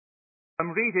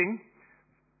I'm reading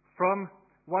from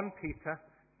 1 Peter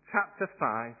chapter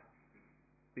 5,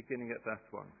 beginning at verse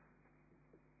 1.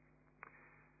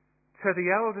 To the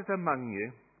elders among you,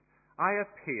 I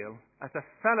appeal as a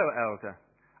fellow elder,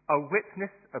 a witness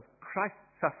of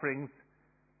Christ's sufferings,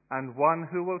 and one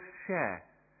who will share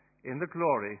in the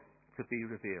glory to be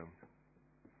revealed.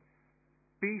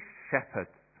 Be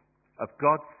shepherds of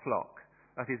God's flock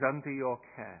that is under your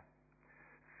care,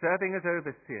 serving as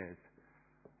overseers,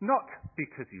 not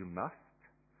because you must,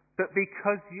 but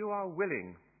because you are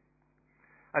willing,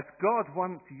 as God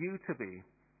wants you to be,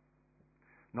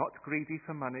 not greedy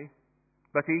for money,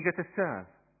 but eager to serve,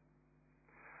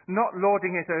 not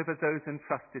lording it over those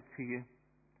entrusted to you,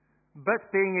 but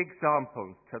being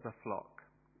examples to the flock.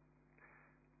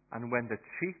 And when the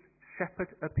chief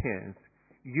shepherd appears,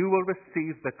 you will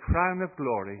receive the crown of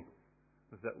glory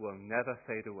that will never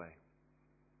fade away.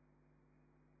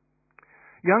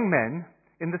 Young men,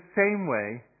 in the same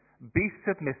way, be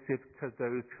submissive to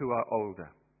those who are older.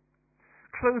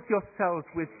 Clothe yourselves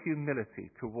with humility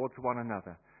towards one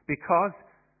another, because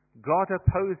God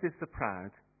opposes the proud,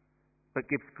 but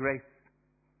gives grace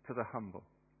to the humble.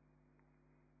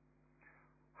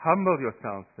 Humble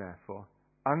yourselves, therefore,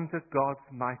 under God's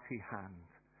mighty hand,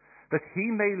 that he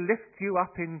may lift you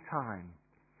up in time.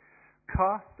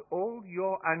 Cast all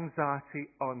your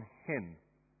anxiety on him,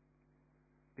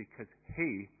 because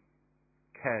he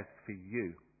cares for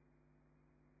you.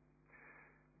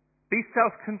 Be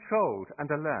self-controlled and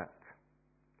alert.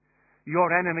 Your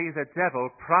enemy, the devil,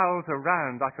 prowls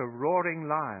around like a roaring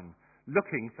lion,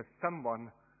 looking for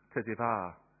someone to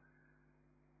devour.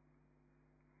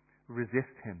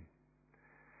 Resist him.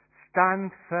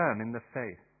 Stand firm in the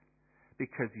faith,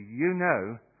 because you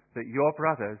know that your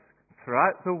brothers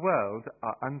throughout the world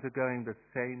are undergoing the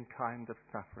same kind of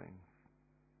sufferings.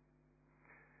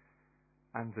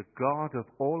 And the God of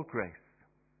all grace,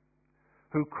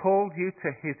 who called you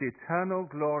to his eternal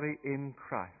glory in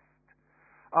Christ,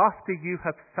 after you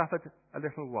have suffered a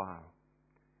little while,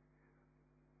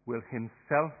 will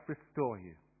himself restore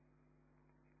you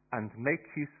and make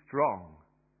you strong,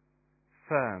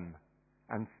 firm,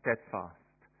 and steadfast.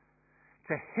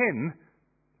 To him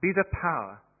be the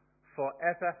power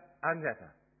forever and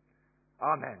ever.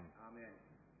 Amen. Amen.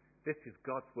 This is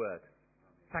God's word.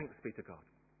 Thanks be to God.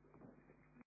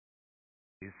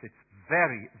 It's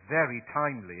very, very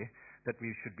timely that we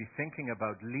should be thinking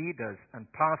about leaders and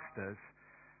pastors,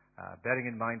 bearing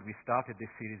in mind we started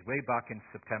this series way back in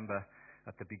September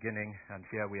at the beginning, and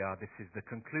here we are. This is the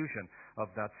conclusion of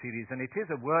that series, and it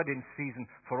is a word in season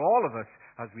for all of us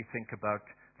as we think about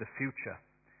the future.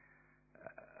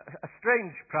 A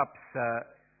strange, perhaps,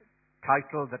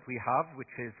 title that we have, which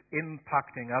is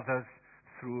Impacting Others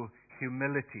Through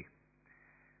Humility.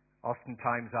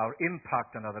 Oftentimes our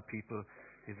impact on other people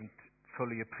isn't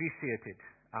fully appreciated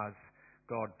as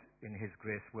God in his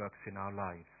grace works in our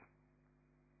lives.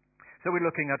 So we're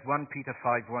looking at 1 Peter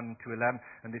 5, 1 to 11,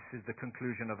 and this is the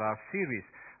conclusion of our series.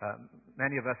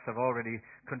 Many of us have already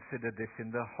considered this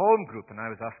in the home group, and I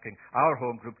was asking our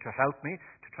home group to help me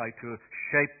to try to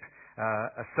shape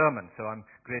a sermon. So I'm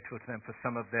grateful to them for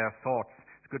some of their thoughts.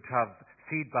 It's good to have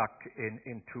feedback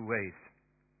in two ways.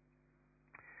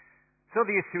 So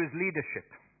the issue is leadership.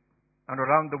 And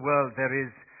around the world there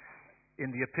is,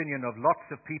 in the opinion of lots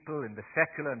of people in the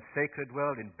secular and sacred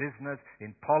world, in business,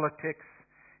 in politics,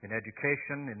 in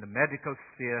education, in the medical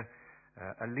sphere,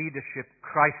 a leadership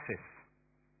crisis.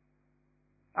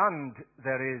 And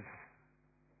there is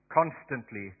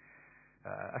constantly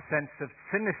a sense of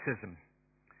cynicism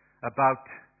about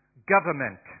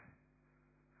government,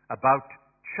 about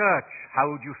church. How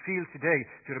would you feel today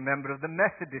if you're a member of the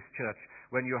Methodist Church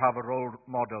when you have a role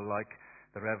model like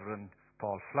the Reverend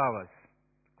Paul Flowers?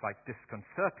 Quite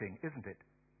disconcerting, isn't it?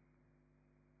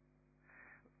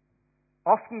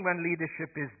 Often when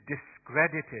leadership is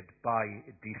discredited by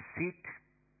deceit,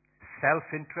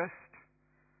 self-interest,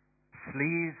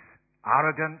 sleaze,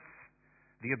 arrogance,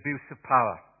 the abuse of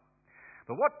power.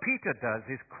 But what Peter does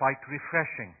is quite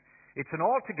refreshing. It's an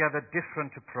altogether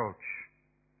different approach.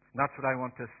 And that's what I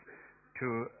want us to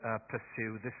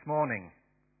pursue this morning.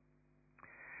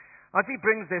 As he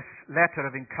brings this letter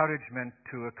of encouragement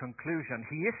to a conclusion,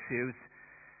 he issues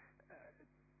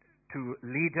to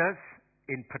leaders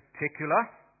in particular,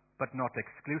 but not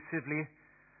exclusively,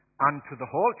 and to the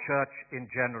whole church in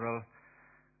general,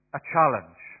 a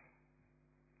challenge.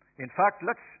 In fact,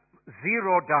 let's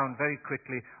zero down very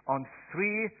quickly on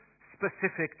three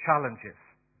specific challenges.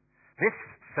 This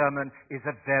sermon is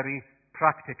a very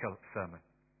practical sermon.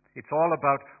 It's all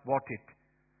about what it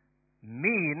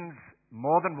means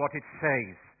more than what it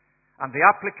says. And the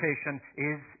application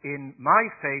is in my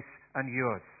face and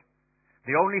yours.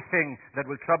 The only thing that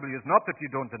will trouble you is not that you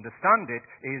don't understand it,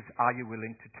 is are you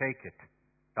willing to take it?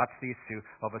 That's the issue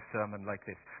of a sermon like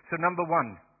this. So number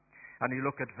one, and you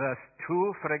look at verse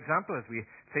 2, for example, as we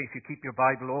say, if you keep your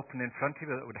Bible open in front of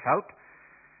you, that would help.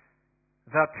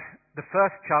 That the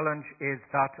first challenge is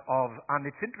that of, and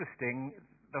it's interesting,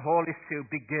 the whole issue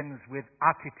begins with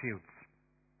attitudes.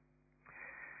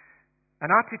 An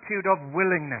attitude of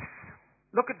willingness.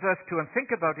 Look at verse 2 and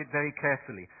think about it very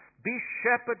carefully. Be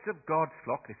shepherds of God's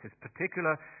flock. This is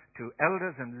particular to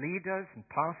elders and leaders and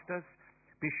pastors.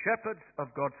 Be shepherds of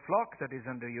God's flock that is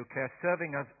under your care,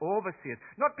 serving as overseers.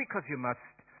 Not because you must,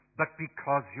 but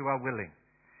because you are willing.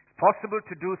 It's possible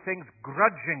to do things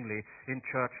grudgingly in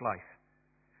church life.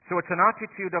 So it's an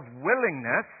attitude of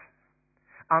willingness,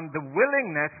 and the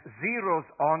willingness zeroes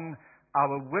on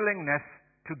our willingness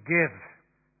to give.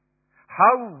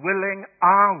 How willing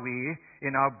are we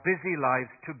in our busy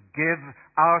lives to give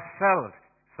ourselves?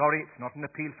 Sorry, it's not an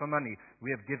appeal for money.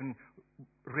 We have given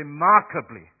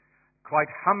remarkably, quite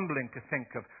humbling to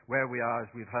think of where we are as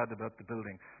we've heard about the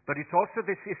building. But it's also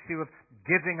this issue of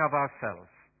giving of ourselves.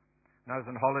 When I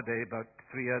was on holiday about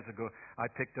 3 years ago,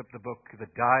 I picked up the book, The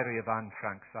Diary of Anne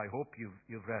Frank. I hope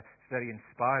you've read. It's very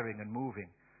inspiring and moving.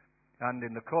 And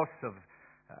in the course of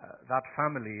that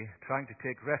family trying to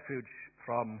take refuge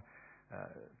from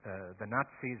the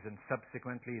Nazis, and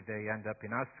subsequently they end up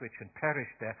in Auschwitz and perish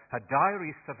there, her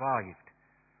diary survived.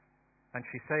 And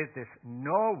she says this: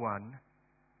 no one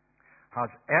has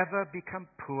ever become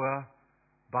poor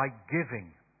by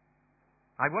giving.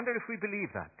 I wonder if we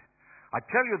believe that. I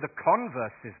tell you, the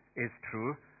converse is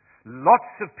true.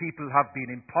 Lots of people have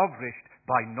been impoverished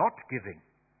by not giving,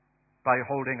 by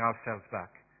holding ourselves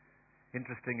back.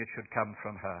 Interesting it should come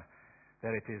from her.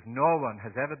 There it is. No one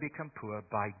has ever become poor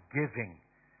by giving.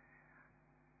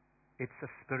 It's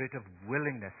a spirit of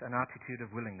willingness, an attitude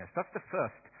of willingness. That's the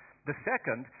first. The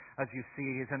second, as you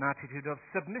see, is an attitude of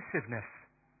submissiveness.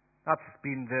 That's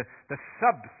been the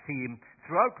sub-theme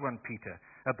throughout 1 Peter,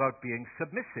 about being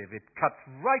submissive. It cuts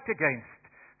right against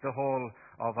the whole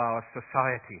of our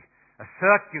society.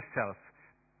 Assert yourself.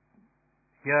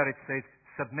 Here it says,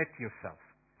 submit yourself.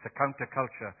 It's a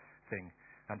counterculture thing.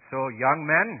 And so, young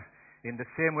men, in the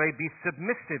same way, be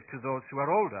submissive to those who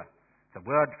are older. It's a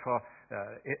word for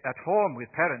at home with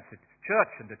parents, at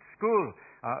church and at school,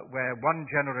 where one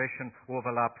generation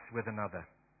overlaps with another.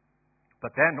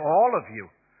 But then all of you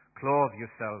clothe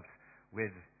yourselves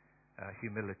with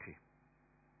humility.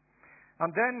 And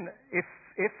then,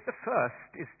 if the first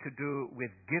is to do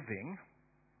with giving,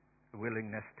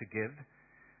 willingness to give,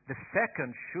 the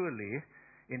second, surely,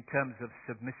 in terms of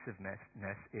submissiveness,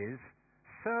 is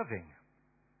serving.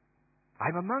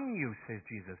 I'm among you, says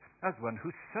Jesus, as one who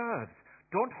serves.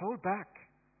 Don't hold back.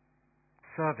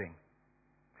 Serving.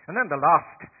 And then the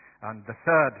last, and the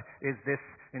third, is this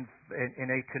in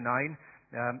 8 to 9,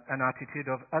 an attitude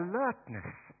of alertness.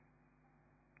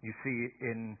 You see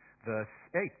in verse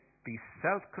 8, be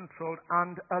self-controlled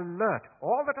and alert.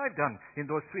 All that I've done in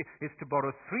those three is to borrow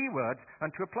 3 words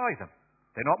and to apply them.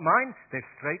 They're not mine,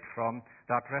 they're straight from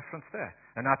that reference there.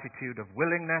 An attitude of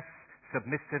willingness,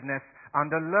 submissiveness, and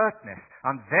alertness.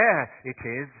 And there it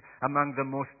is, among the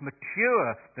most mature,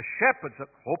 the shepherds,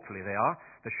 hopefully they are,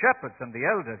 the shepherds and the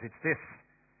elders, it's this: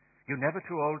 you're never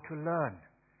too old to learn.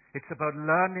 It's about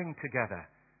learning together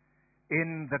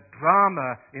in the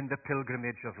drama, in the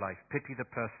pilgrimage of life. Pity the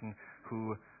person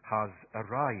who has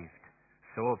arrived.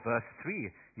 So verse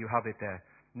 3, you have it there.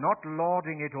 Not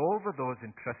lording it over those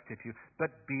entrusted to you,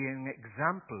 but being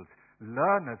examples,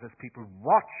 learners as people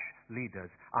watch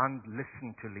leaders and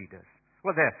listen to leaders.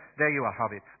 Well, there you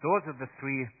have it. Those are the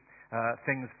 3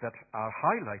 things that are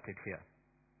highlighted here.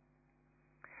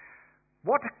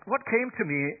 What came to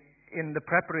me in the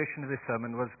preparation of this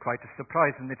sermon was quite a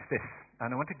surprise, and it's this.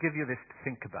 And I want to give you this to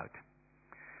think about.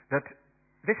 That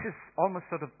this is almost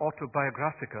sort of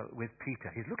autobiographical with Peter.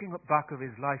 He's looking back of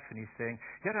his life and he's saying,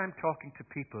 here I'm talking to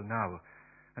people now.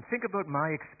 And think about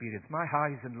my experience, my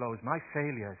highs and lows, my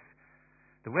failures.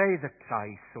 The way that I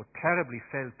so terribly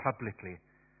failed publicly.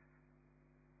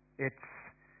 It's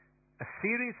a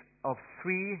series of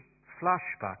 3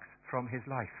 flashbacks from his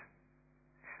life.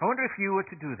 I wonder if you were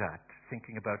to do that,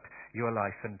 thinking about your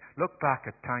life and look back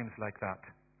at times like that.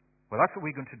 Well, that's what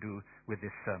we're going to do with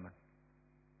this sermon.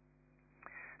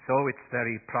 So it's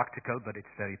very practical, but it's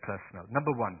very personal.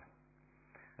 Number 1,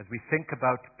 as we think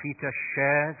about Peter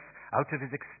shares out of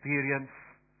his experience,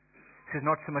 this is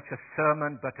not so much a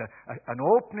sermon, but an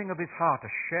opening of his heart,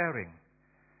 a sharing.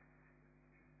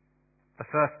 The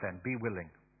first then, be willing.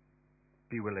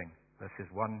 Be willing. Verses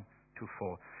 1 to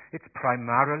 4. It's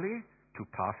primarily to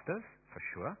pastors, for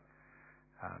sure.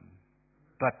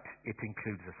 but it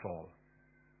includes us all.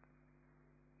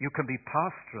 You can be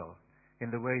pastoral in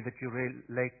the way that you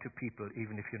relate to people,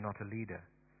 even if you're not a leader.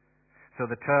 So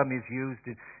the term is used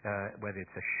whether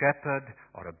it's a shepherd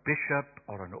or a bishop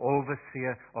or an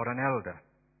overseer or an elder.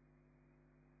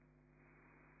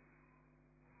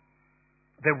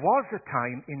 There was a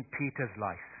time in Peter's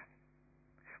life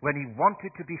when he wanted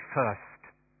to be first.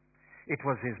 It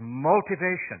was his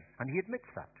motivation, and he admits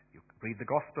that. You can read the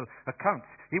gospel accounts.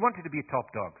 He wanted to be a top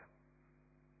dog.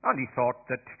 And he thought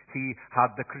that he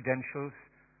had the credentials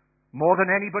more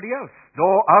than anybody else.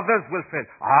 Though others will fail,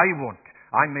 I won't.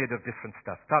 I'm made of different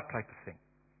stuff. That type of thing.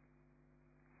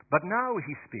 But now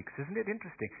he speaks. Isn't it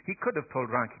interesting? He could have pulled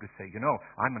rank. He could say,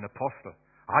 I'm an apostle.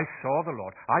 I saw the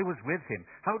Lord. I was with him.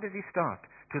 How did he start?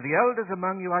 To the elders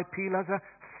among you I appeal as a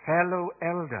fellow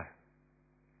elder.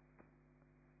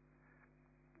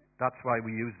 That's why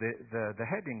we use the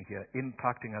heading here,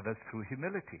 impacting others through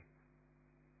humility.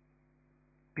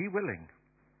 Be willing.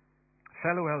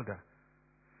 Fellow elder.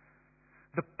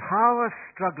 The power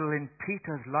struggle in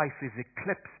Peter's life is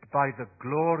eclipsed by the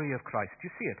glory of Christ. Do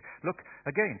you see it? Look,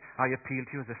 again, I appeal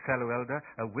to you as a fellow elder,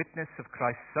 a witness of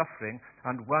Christ's suffering,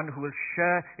 and one who will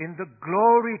share in the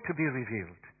glory to be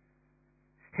revealed.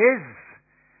 His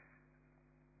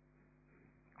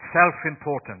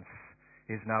self-importance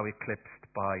is now eclipsed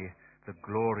by the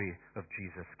glory of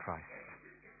Jesus Christ.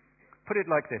 Put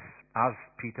it like this, as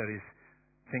Peter is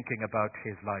thinking about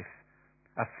his life.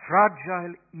 A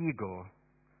fragile ego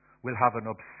will have an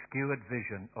obscured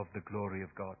vision of the glory of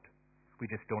God. We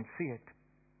just don't see it.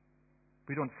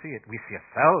 We don't see it. We see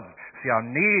ourselves, see our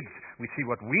needs, we see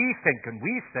what we think and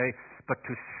we say, but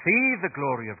to see the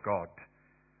glory of God.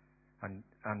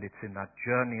 And it's in that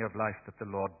journey of life that the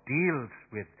Lord deals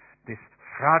with this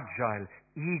fragile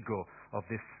ego of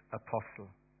this apostle.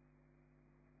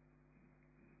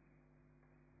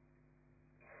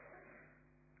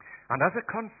 And as a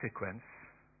consequence,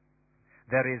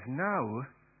 there is now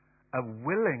a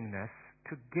willingness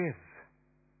to give.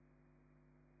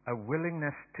 A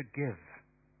willingness to give.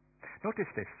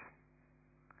 Notice this.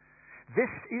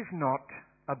 This is not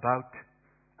about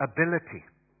ability.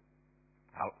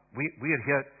 Now, we are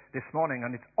here this morning,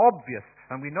 and it's obvious,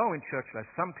 and we know in church life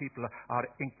some people are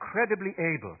incredibly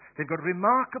able. They've got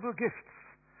remarkable gifts.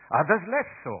 Others less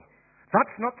so.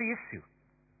 That's not the issue.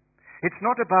 It's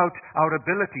not about our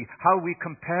ability, how we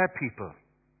compare people.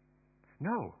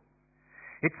 No.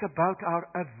 It's about our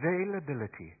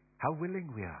availability, how willing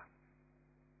we are.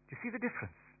 Do you see the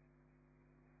difference?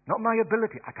 Not my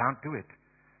ability, I can't do it.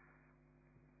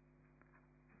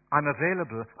 I'm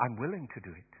available, I'm willing to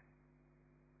do it.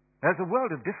 There's a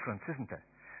world of difference, isn't there?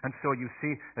 And so you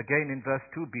see, again in verse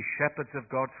 2, be shepherds of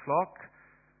God's flock,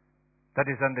 that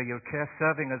is under your care,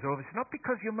 serving as overseers, not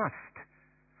because you must,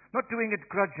 not doing it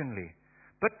grudgingly,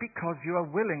 but because you are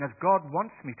willing, as God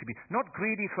wants me to be, not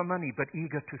greedy for money, but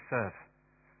eager to serve.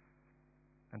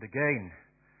 And again,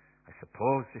 I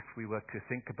suppose if we were to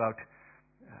think about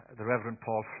the Reverend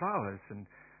Paul Flowers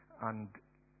and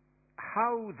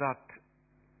how that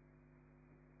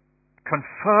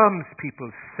confirms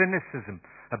people's cynicism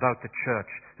about the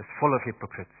church as full of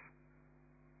hypocrites.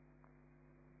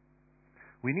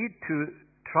 We need to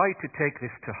try to take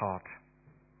this to heart.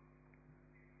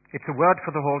 It's a word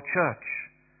for the whole church,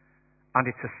 and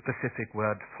it's a specific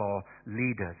word for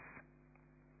leaders.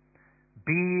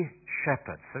 Be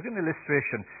shepherds. There's an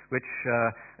illustration which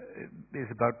is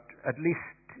about at least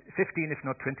 15, if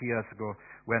not 20 years ago,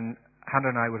 when Hannah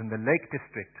and I were in the Lake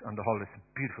District on the holiday. It's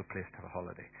a beautiful place to have a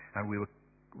holiday. And we were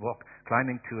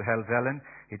climbing to Helvellyn.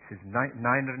 It is 950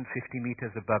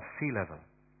 meters above sea level.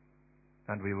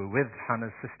 And we were with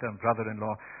Hannah's sister and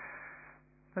brother-in-law.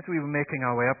 As we were making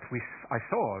our way up, we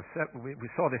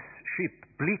saw this sheep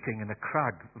bleating in a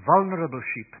crag, vulnerable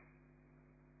sheep.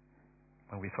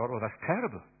 And we thought, oh, that's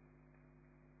terrible.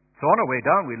 So on our way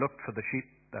down, we looked for the sheep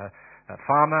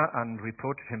farmer and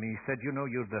reported him. He said,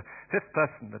 you're the fifth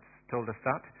person that's told us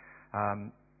that.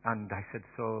 And I said,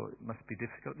 so it must be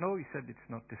difficult. No, he said, it's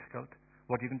not difficult.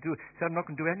 What are you going to do? He said, I'm not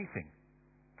going to do anything.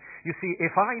 You see,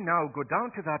 if I now go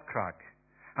down to that crag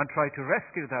and try to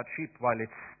rescue that sheep while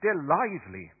it's still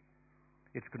lively,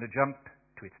 it's going to jump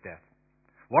to its death.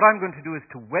 What I'm going to do is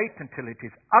to wait until it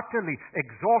is utterly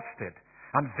exhausted,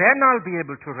 and then I'll be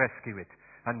able to rescue it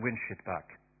and winch it back.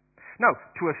 Now,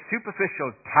 to a superficial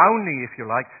townie, if you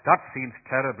like, that seems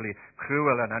terribly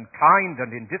cruel and unkind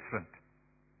and indifferent.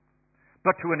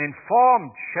 But to an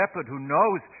informed shepherd who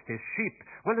knows his sheep,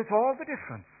 well, it's all the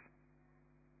difference.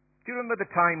 Do you remember the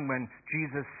time when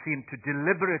Jesus seemed to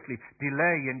deliberately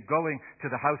delay in going to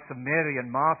the house of Mary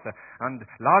and Martha, and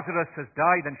Lazarus has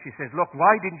died, and she says, "Look,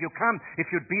 why didn't you come?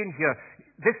 If you'd been here,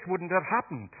 this wouldn't have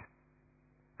happened."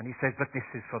 And he says, "But this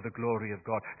is for the glory of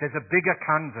God." There's a bigger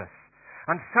canvas.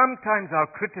 And sometimes our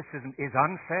criticism is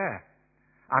unfair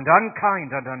and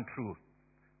unkind and untrue.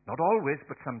 Not always,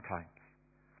 but sometimes.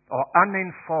 Or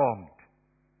uninformed.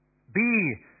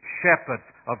 Be shepherds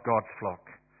of God's flock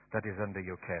that is under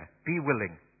your care. Be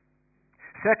willing.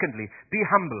 Secondly, be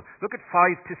humble. Look at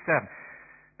 5 to 7.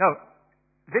 Now,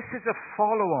 this is a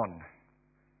follow-on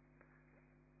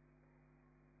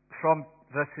from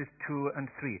verses 2 and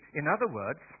 3. In other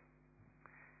words,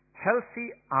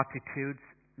 healthy attitudes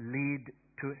lead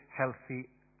to healthy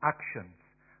actions.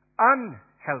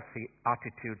 Unhealthy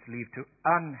attitudes lead to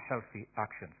unhealthy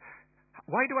actions.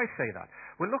 Why do I say that?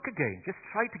 Well, look again. Just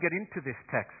try to get into this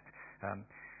text.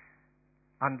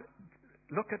 And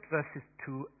look at verses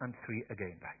 2 and 3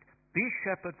 again. Right? Be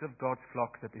shepherds of God's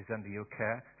flock that is under your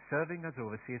care, serving as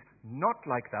overseers. Not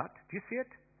like that. Do you see it?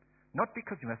 Not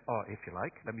because you must, or if you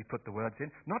like, let me put the words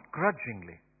in. Not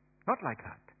grudgingly. Not like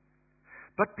that.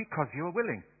 But because you're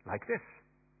willing. Like this.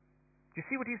 Do you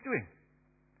see what he's doing?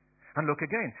 And look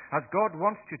again, as God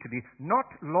wants you to be, not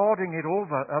lording it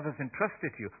over others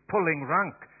entrusted to you, pulling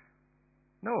rank.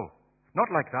 No, not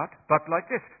like that, but like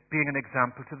this, being an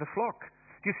example to the flock.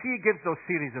 Do you see he gives those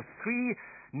series of 3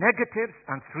 negatives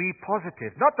and 3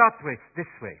 positives? Not that way, this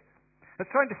way. I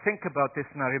was trying to think about this,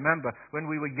 and I remember when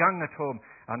we were young at home,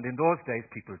 and in those days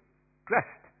people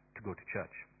dressed to go to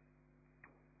church.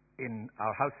 In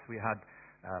our house we had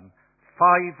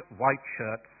 5 white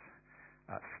shirts,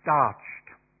 starched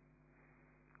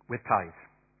with ties.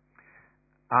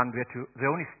 And the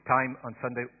only time on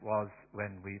Sunday was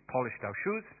when we polished our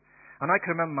shoes. And I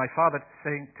can remember my father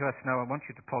saying to us, "Now I want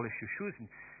you to polish your shoes." And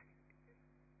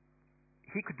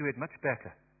he could do it much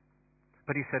better.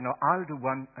 But he said, "No, I'll do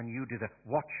one and you do the.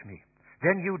 Watch me.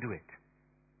 Then you do it."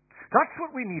 That's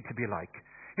what we need to be like.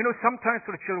 You know, sometimes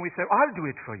for the children we say, "I'll do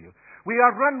it for you." We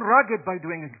are run rugged by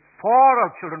doing it for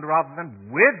our children rather than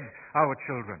with our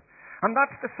children. And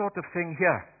that's the sort of thing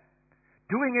here.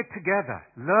 Doing it together,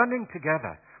 learning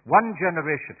together, one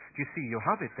generation. Do you see, you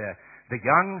have it there. The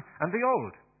young and the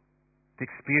old. The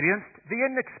experienced, the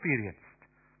inexperienced.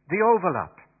 The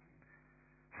overlap.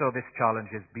 So this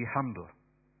challenge is be humble.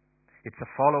 It's a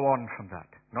follow-on from that.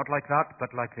 Not like that,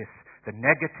 but like this. The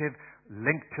negative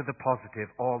linked to the positive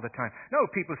all the time. No,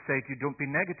 people say to you, "Don't be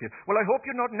negative." Well, I hope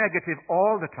you're not negative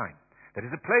all the time. There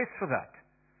is a place for that.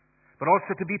 But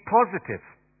also to be positive.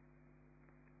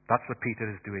 That's what Peter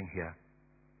is doing here.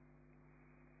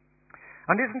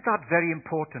 And isn't that very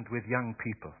important with young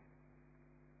people?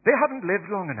 They haven't lived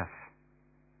long enough.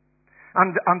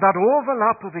 And that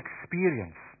overlap of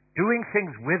experience, doing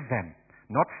things with them,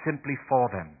 not simply for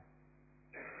them.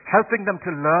 Helping them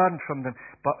to learn from them,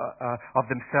 of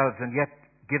themselves, and yet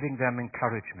giving them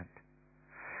encouragement.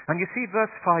 And you see,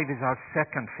 verse 5 is our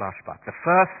second flashback. The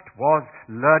first was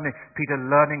Peter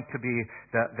learning to be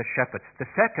the shepherd. The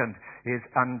second is,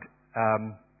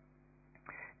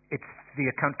 it's the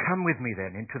account, come with me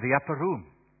then into the upper room.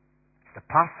 It's the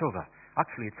Passover.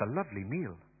 Actually, it's a lovely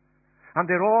meal. And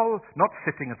they're all not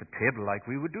sitting at the table like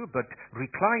we would do, but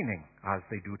reclining as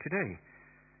they do today.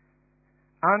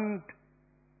 And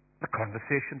the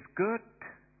conversation's good.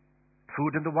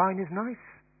 Food and the wine is nice.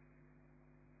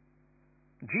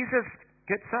 Jesus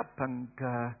gets up and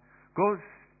goes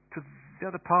to the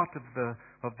other part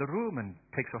of the room and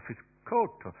takes off his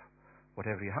coat or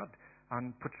whatever he had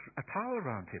and puts a towel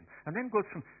around him, and then goes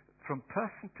from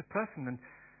person to person and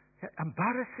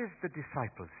embarrasses the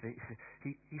disciples.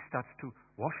 He starts to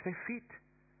wash their feet.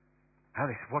 Now,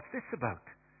 what's this about?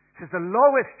 This is the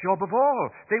lowest job of all.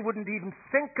 They wouldn't even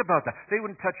think about that. They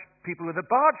wouldn't touch people with a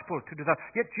barge pole to do that.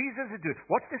 Yet Jesus is doing it.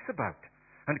 What's this about?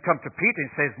 And come to Peter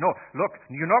and says, "No, look,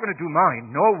 you're not going to do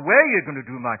mine. No way you're going to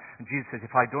do mine." And Jesus says,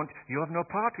 "If I don't, you have no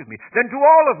part with me. Then do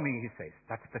all of me," he says.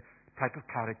 That's the type of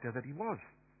character that he was.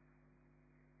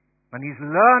 And he's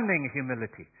learning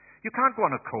humility. You can't go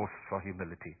on a course for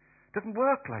humility. It doesn't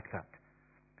work like that.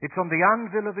 It's on the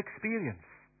anvil of experience.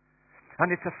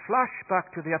 And it's a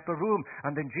flashback to the upper room.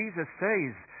 And then Jesus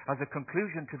says, as a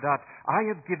conclusion to that, "I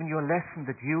have given you a lesson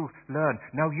that you learn.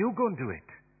 Now you go and do it.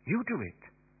 You do it."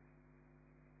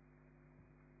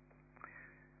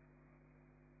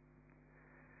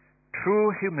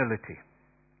 True humility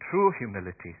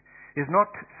is not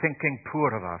thinking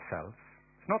poor of ourselves.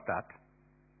 It's not that.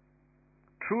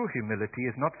 True humility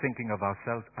is not thinking of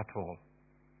ourselves at all.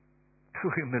 True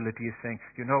humility is saying,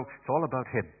 it's all about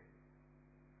him.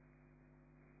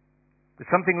 It's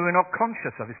something we're not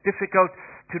conscious of. It's difficult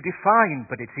to define,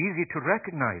 but it's easy to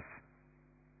recognize.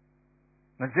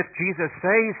 As if Jesus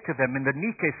says to them in the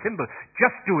Nike symbol,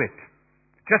 just do it.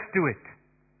 Just do it.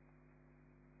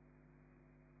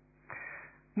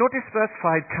 Notice verse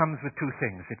 5 comes with two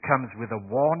things. It comes with a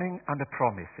warning and a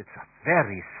promise. It's a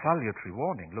very salutary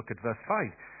warning. Look at verse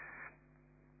 5,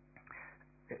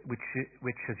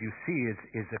 which as you see,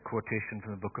 is a quotation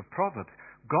from the book of Proverbs.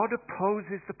 God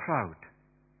opposes the proud.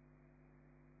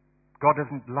 God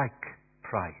doesn't like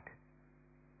pride.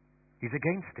 He's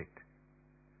against it.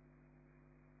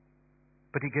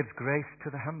 But he gives grace to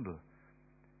the humble.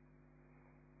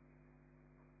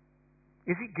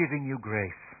 Is he giving you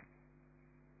grace?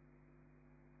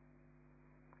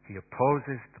 He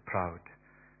opposes the proud,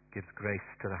 gives grace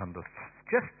to the humble.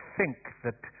 Just think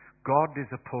that God is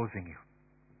opposing you.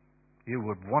 You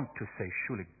would want to say,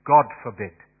 surely, God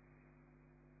forbid.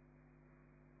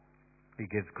 He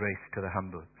gives grace to the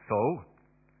humble. So,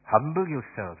 humble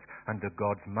yourselves under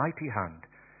God's mighty hand,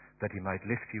 that he might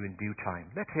lift you in due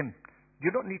time. Let him. You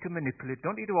don't need to manipulate,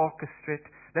 don't need to orchestrate.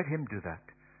 Let him do that.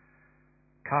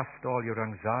 Cast all your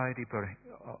anxiety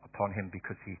upon him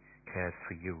because he cares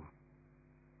for you.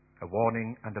 A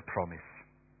warning and a promise.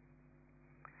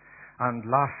 And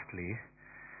lastly,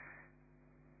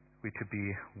 we're to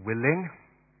be willing,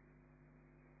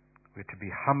 we're to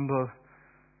be humble,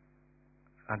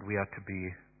 and we are to be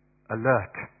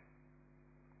alert.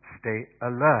 Stay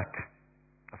alert.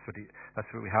 That's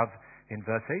what we have in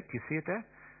verse 8. Do you see it there?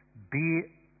 Be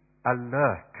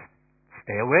alert.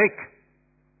 Stay awake.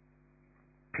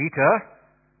 Peter,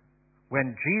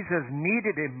 when Jesus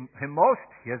needed him most,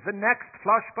 here's the next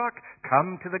flashback.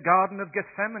 Come to the Garden of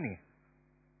Gethsemane.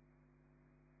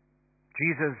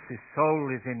 Jesus, his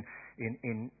soul is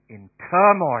in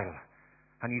turmoil.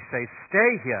 And he says,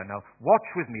 stay here now. Watch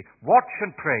with me. Watch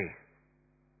and pray.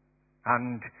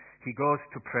 And he goes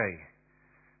to pray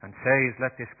and says,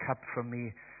 let this cup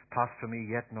pass from me,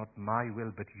 yet not my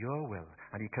will, but your will.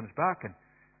 And he comes back and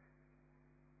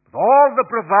with all the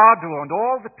bravado and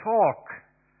all the talk,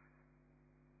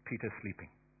 Peter's sleeping.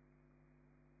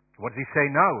 What does he say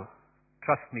now?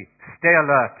 Trust me. Stay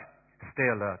alert. Stay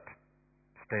alert.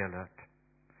 Stay alert.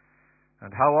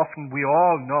 And how often we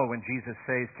all know when Jesus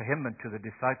says to him and to the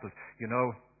disciples,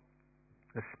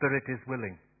 the spirit is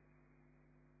willing.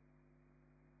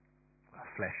 Our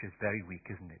flesh is very weak,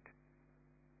 isn't it?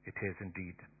 It is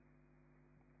indeed.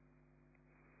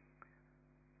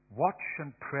 Watch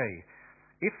and pray.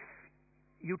 If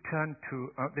you turn to,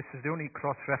 this is the only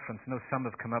cross-reference, no, some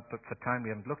have come up, but for time we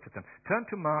haven't looked at them. Turn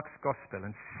to Mark's Gospel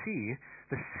and see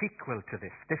the sequel to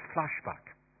this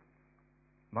flashback.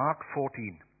 Mark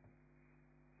 14.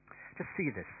 Just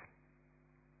see this.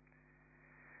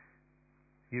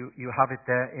 You have it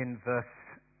there in verse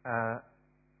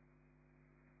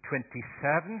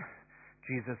 27.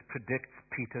 Jesus predicts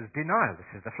Peter's denial. This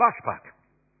is the flashback.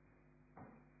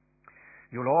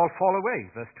 You'll all fall away.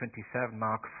 Verse 27,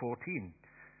 Mark 14.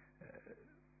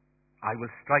 I will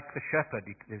strike the shepherd.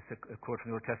 There's a quote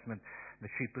from the Old Testament.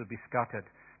 The sheep will be scattered.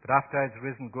 But after I have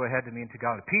risen, go ahead of me into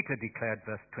Galilee. Peter declared,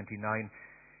 verse 29.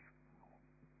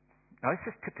 Now,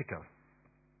 this is typical.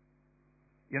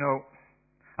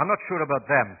 I'm not sure about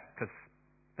them, because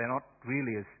they're not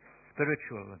really as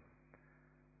spiritual.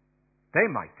 They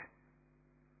might.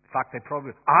 In fact, they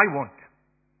probably, I won't.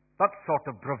 That sort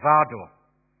of bravado.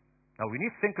 Now, when you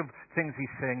think of things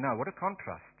he's saying now, what a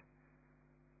contrast.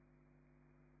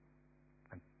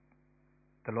 And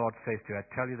the Lord says to you, I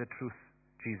tell you the truth,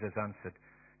 Jesus answered.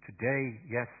 Today,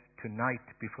 yes, tonight,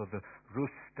 before the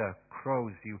rooster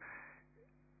crows,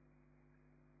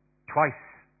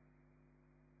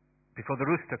 before the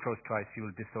rooster crows twice, you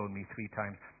will disown me 3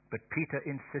 times. But Peter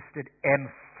insisted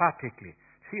emphatically.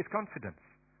 See his confidence,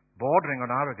 bordering on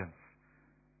arrogance.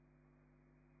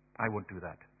 I won't do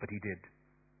that, but he did.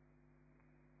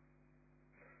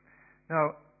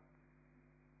 Now,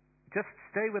 just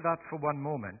stay with that for one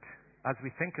moment as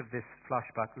we think of this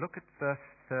flashback. Look at verse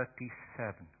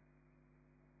 37.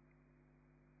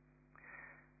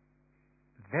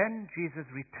 Then Jesus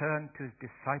returned to his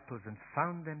disciples and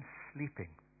found them sleeping.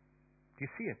 Do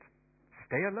you see it?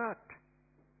 Stay alert.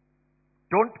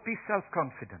 Don't be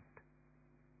self-confident.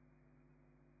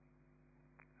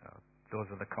 Those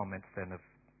are the comments then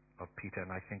of Peter,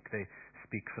 and I think they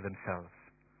speak for themselves.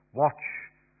 Watch,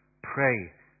 pray,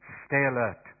 stay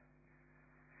alert.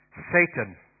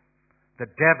 Satan, the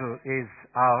devil, is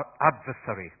our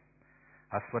adversary.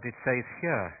 That's what it says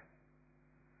here.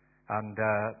 And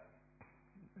a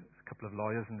couple of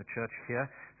lawyers in the church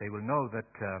here, they will know that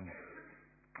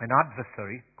an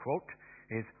adversary, quote,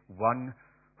 is one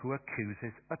who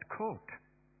accuses at court.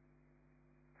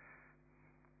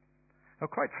 Now,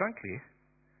 quite frankly,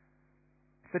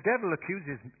 if the devil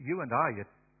accuses you and I at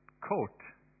court,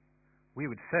 we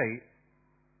would say,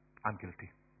 I'm guilty.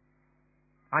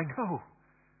 I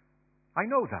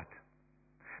know that.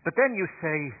 But then you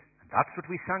say, that's what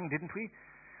we sang, didn't we?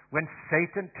 When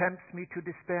Satan tempts me to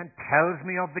despair and tells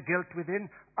me of the guilt within,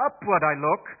 upward I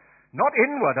look, not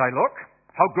inward I look.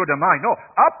 How good am I? No,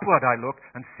 upward I look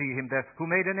and see him there who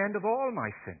made an end of all my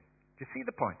sin. Do you see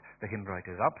the point? The hymn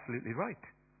writer is absolutely right.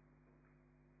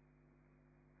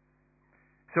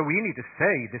 So we need to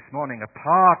say this morning,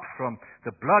 apart from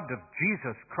the blood of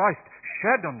Jesus Christ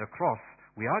shed on the cross,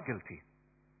 we are guilty.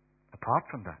 Apart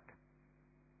from that.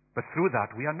 But through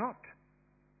that, we are not.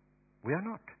 We are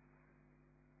not.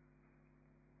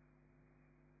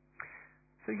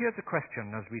 So here's a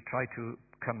question as we try to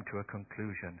come to a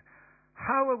conclusion.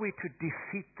 How are we to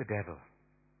defeat the devil?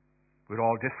 We're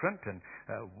all different, and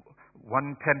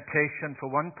one temptation for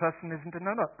one person isn't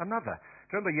another.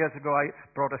 Remember years ago I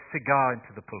brought a cigar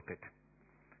into the pulpit.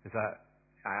 It's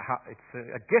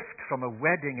a gift from a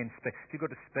wedding in Spain. If you go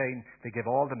to Spain, they give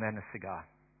all the men a cigar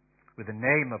with the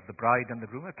name of the bride and the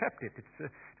groom. I kept it.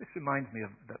 This reminds me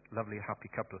of that lovely,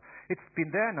 happy couple. It's been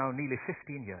there now nearly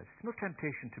 15 years. It's no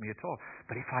temptation to me at all.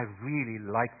 But if I really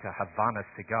liked a Havana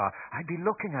cigar, I'd be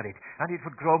looking at it, and it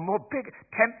would grow more big.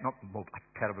 Not more,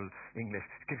 terrible English.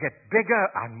 It could get bigger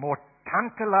and more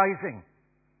tantalizing.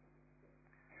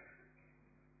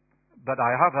 But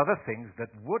I have other things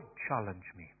that would challenge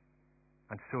me.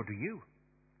 And so do you.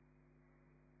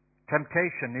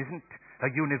 Temptation isn't a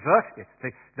universal,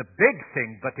 the big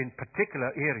thing, but in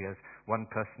particular areas, one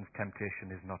person's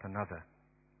temptation is not another.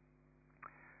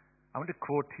 I want to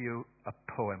quote to you a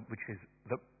poem, which is,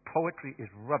 the poetry is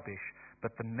rubbish,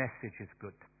 but the message is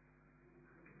good.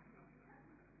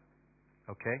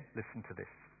 Okay? Listen to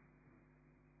this.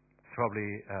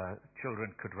 Probably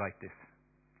children could write this.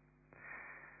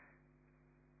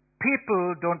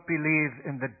 People don't believe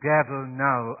in the devil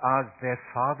now as their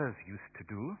fathers used to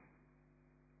do.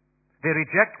 They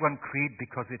reject one creed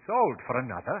because it's old, for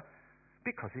another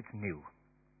because it's new.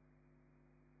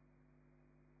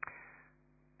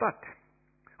 But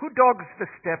who dogs the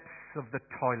steps of the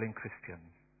toiling Christian?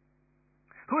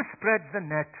 Who spreads the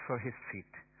net for his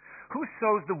feet? Who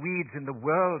sows the weeds in the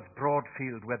world's broad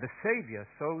field where the Saviour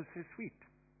sows his wheat?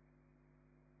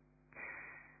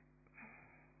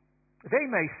 They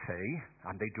may say,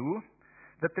 and they do,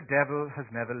 that the devil has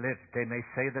never lived. They may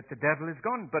say that the devil is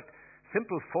gone, but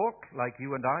simple folk like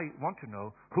you and I want to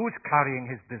know who's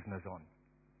carrying his business on.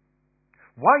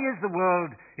 Why is the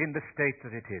world in the state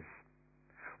that it is?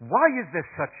 Why is there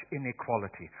such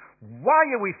inequality? Why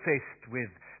are we faced with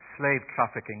slave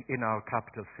trafficking in our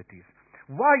capital cities?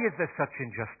 Why is there such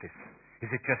injustice?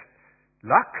 Is it just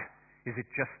luck? Is it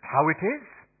just how it is?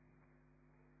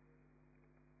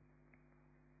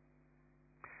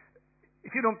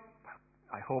 If you don't,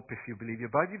 I hope if you believe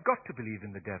your Bible, you've got to believe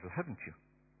in the devil, haven't you?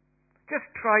 Just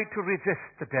try to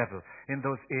resist the devil in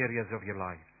those areas of your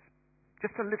lives.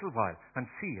 Just a little while and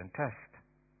see and test.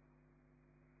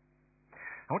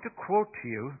 I want to quote to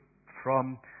you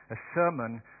from a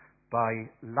sermon by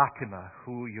Latimer,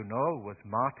 who you know was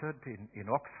martyred in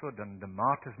Oxford, and the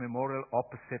Martyrs' Memorial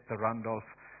opposite the Randolph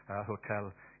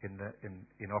Hotel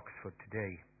in Oxford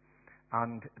today.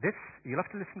 And this, you'll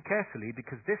have to listen carefully,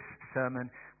 because this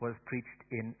sermon was preached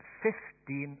in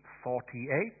 1548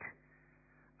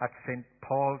 at St.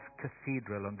 Paul's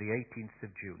Cathedral on the 18th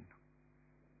of June.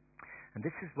 And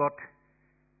this is what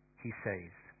he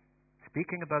says.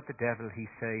 Speaking about the devil, he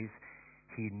says,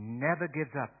 he never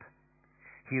gives up.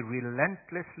 He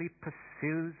relentlessly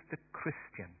pursues the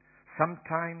Christian,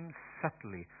 sometimes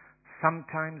subtly,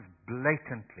 sometimes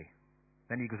blatantly.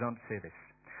 Then he goes on to say this.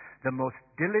 The most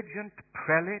diligent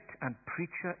prelate and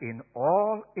preacher in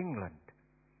all England.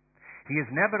 He is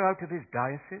never out of his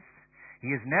diocese.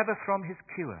 He is never from his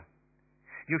cure.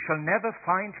 You shall never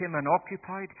find him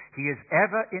unoccupied. He is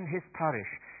ever in his parish.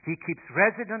 He keeps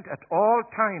resident at all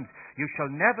times. You shall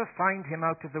never find him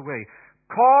out of the way.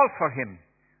 Call for him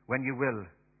when you will.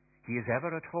 He is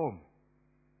ever at home.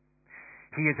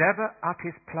 He is ever at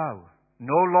his plough.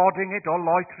 No lauding it or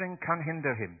loitering can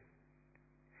hinder him.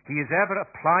 He is ever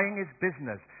applying his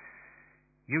business.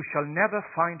 You shall never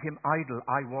find him idle,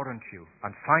 I warrant you.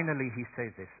 And finally he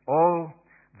says this, oh,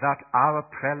 that our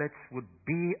prelates would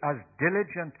be as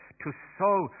diligent to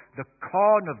sow the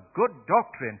corn of good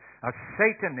doctrine as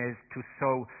Satan is to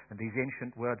sow, in these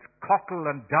ancient words, cockle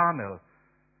and darnel,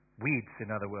 weeds, in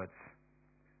other words.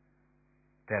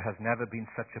 There has never been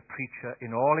such a preacher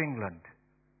in all England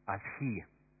as he.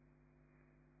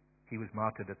 He was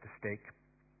martyred at the stake.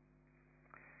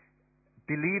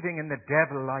 Believing in the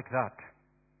devil like that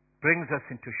brings us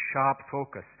into sharp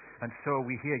focus. And so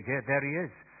we hear, yeah, there he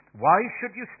is. Why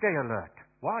should you stay alert?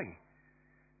 Why?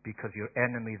 Because your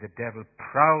enemy, the devil,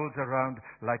 prowls around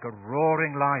like a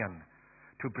roaring lion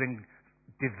to bring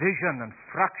division and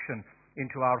fraction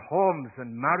into our homes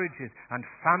and marriages and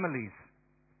families,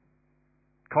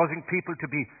 causing people to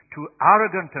be too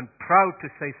arrogant and proud to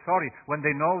say sorry when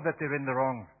they know that they're in the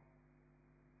wrong,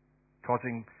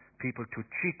 causing people to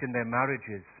cheat in their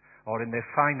marriages or in their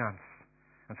finance.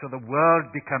 And so the world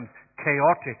becomes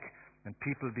chaotic and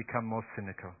people become more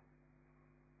cynical.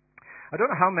 I don't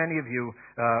know how many of you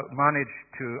manage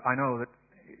to, I know that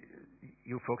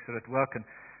you folks are at work,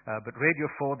 but Radio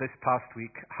 4 this past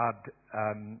week had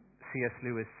C.S.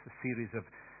 Lewis, a series of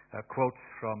quotes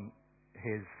from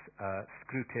his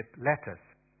Screwtape letters.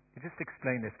 I'll just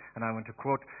explain this, and I want to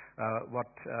quote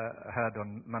what I heard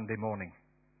on Monday morning.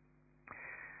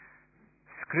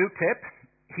 Screwtape,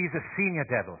 he's a senior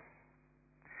devil.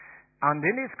 And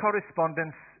in his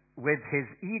correspondence with his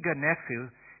eager nephew,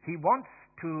 he wants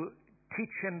to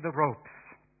teach him the ropes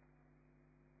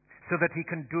so that he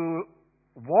can do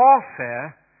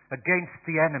warfare against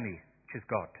the enemy, which is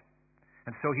God.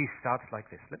 And so he starts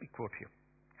like this. Let me quote you.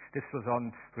 This was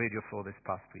on Radio 4 this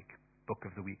past week, Book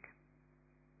of the Week.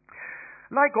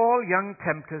 Like all young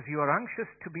tempters, you are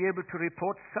anxious to be able to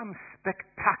report some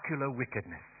spectacular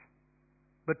wickedness.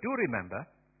 But do remember,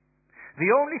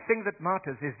 the only thing that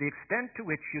matters is the extent to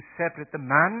which you separate the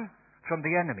man from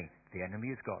the enemy. The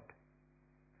enemy is God.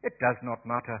 It does not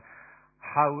matter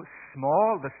how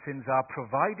small the sins are,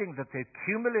 providing that their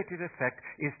cumulative effect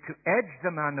is to edge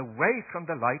the man away from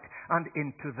the light and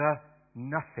into the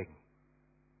nothing.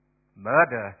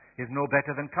 Murder is no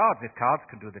better than cards. If cards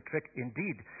can do the trick,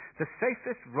 indeed, the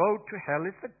safest road to hell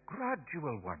is the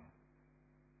gradual one.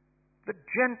 The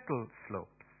gentle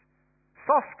slopes,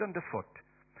 soft underfoot,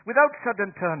 without sudden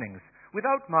turnings,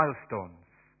 without milestones,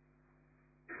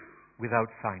 without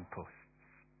signposts.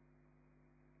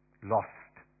 Lost.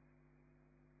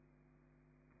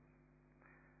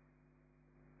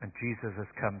 And Jesus has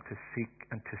come to seek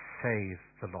and to save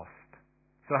the lost.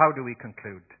 So how do we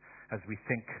conclude as we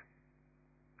think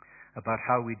about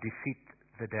how we defeat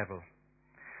the devil?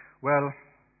 Well,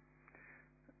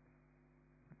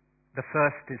 the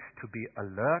first is to be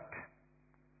alert.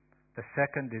 The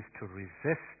second is to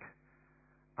resist.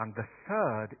 And the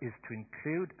third is to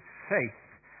include faith.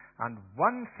 And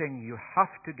one thing you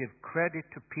have to give credit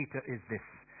to Peter is this,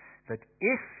 that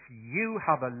if you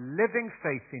have a living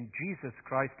faith in Jesus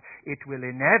Christ, it will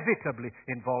inevitably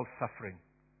involve suffering.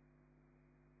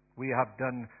 We have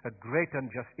done a great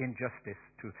injustice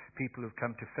to people who've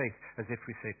come to faith, as if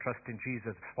we say, trust in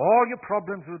Jesus, all your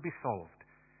problems will be solved.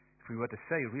 If we were to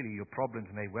say, really, your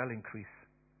problems may well increase.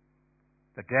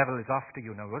 The devil is after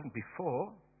you now. It wasn't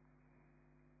before.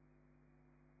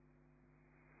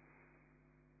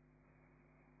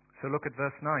 So look at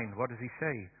verse 9. What does he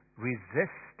say?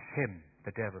 Resist him,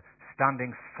 the devil, standing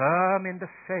firm in the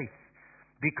faith,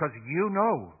 because you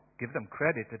know, give them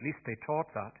credit, at least they taught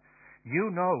that, you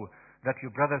know that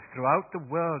your brothers throughout the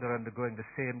world are undergoing the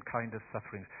same kind of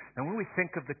sufferings. And when we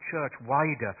think of the church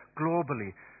wider,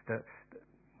 globally,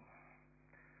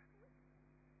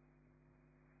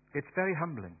 it's very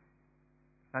humbling.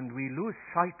 And we lose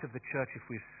sight of the church if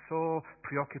we're so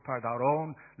preoccupied with our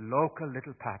own local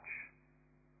little patch.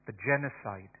 The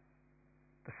genocide,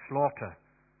 the slaughter,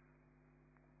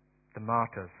 the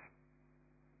martyrs.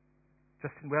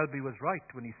 Justin Welby was right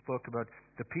when he spoke about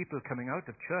the people coming out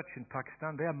of church in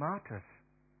Pakistan. They are martyrs.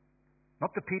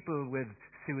 Not the people with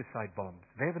suicide bombs.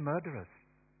 They're the murderers.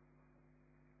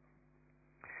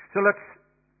 So let's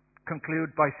conclude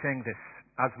by saying this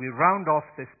as we round off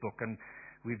this book, and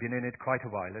we've been in it quite a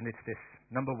while, and it's this.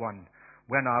 Number one,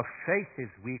 when our faith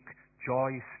is weak, joy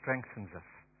strengthens us.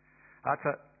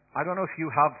 I don't know if you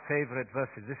have favorite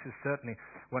verses. This is certainly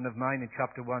one of mine in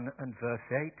chapter 1 and verse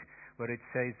 8, where it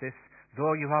says this,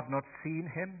 though you have not seen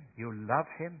him, you love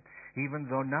him.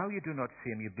 Even though now you do not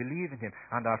see him, you believe in him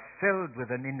and are filled with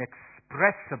an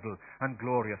inexpressible and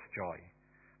glorious joy.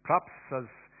 Perhaps as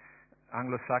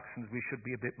Anglo-Saxons, we should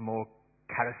be a bit more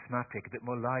charismatic, a bit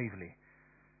more lively.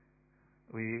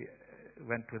 We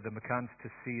went with the McCanns to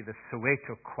see the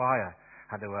Soweto choir,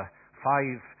 and there were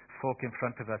 5 folk in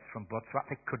front of us from Botswana.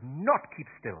 They could not keep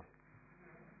still.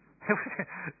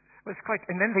 It was quite,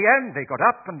 and in the end they got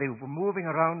up and they were moving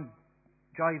around,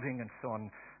 jiving and so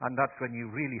on, and that's when you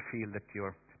really feel that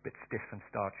you're a bit stiff and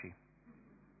starchy.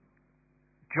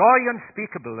 Joy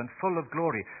unspeakable and full of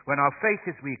glory. When our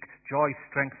faith is weak, joy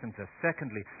strengthens us.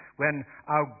 Secondly, when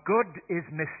our good is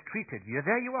mistreated.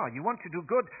 There you are. You want to do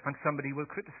good and somebody will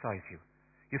criticize you.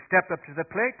 You step up to the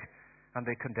plate and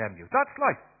they condemn you. That's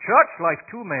life. Church life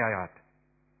too, may I add.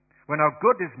 When our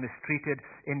good is mistreated,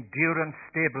 endurance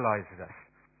stabilizes us.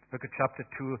 Look at chapter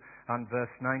 2 and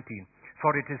verse 19.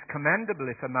 For it is commendable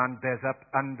if a man bears up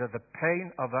under the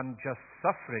pain of unjust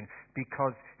suffering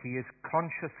because he is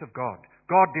conscious of God.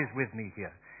 God is with me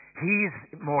here. He's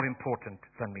more important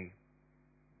than me.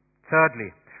 Thirdly,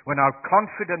 when our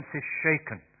confidence is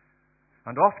shaken,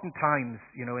 and oftentimes,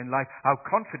 in life, our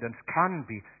confidence can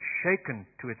be shaken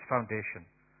to its foundation.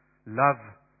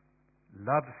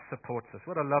 Love supports us.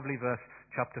 What a lovely verse,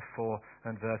 chapter 4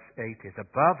 and verse 8 is.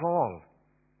 Above all,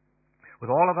 with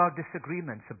all of our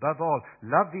disagreements, above all,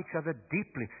 love each other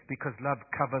deeply because love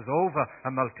covers over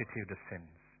a multitude of sins.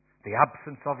 The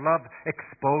absence of love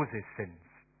exposes sins.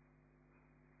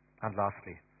 And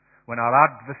lastly, when our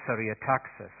adversary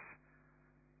attacks us,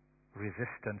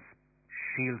 resistance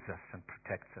shields us and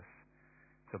protects us.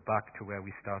 So back to where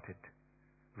we started.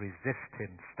 Resist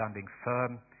him, standing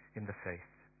firm in the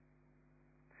faith.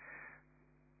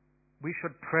 We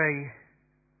should pray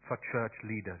for church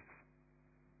leaders,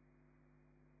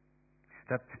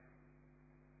 that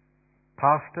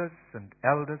pastors and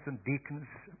elders and deacons,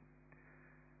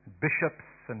 bishops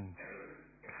and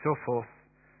so forth,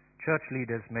 church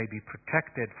leaders may be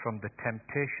protected from the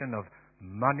temptation of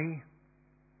money,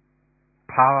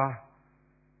 power,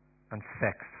 and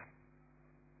sex.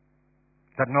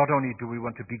 That not only do we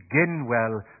want to begin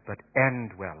well, but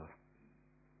end well.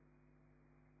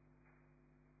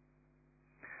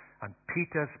 And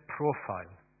Peter's profile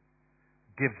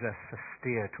gives us a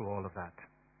steer to all of that.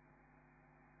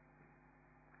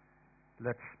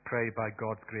 Let's pray by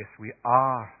God's grace we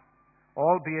are,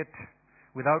 albeit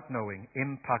without knowing,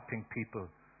 impacting people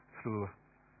through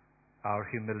our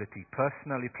humility,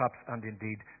 personally perhaps, and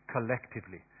indeed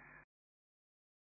collectively.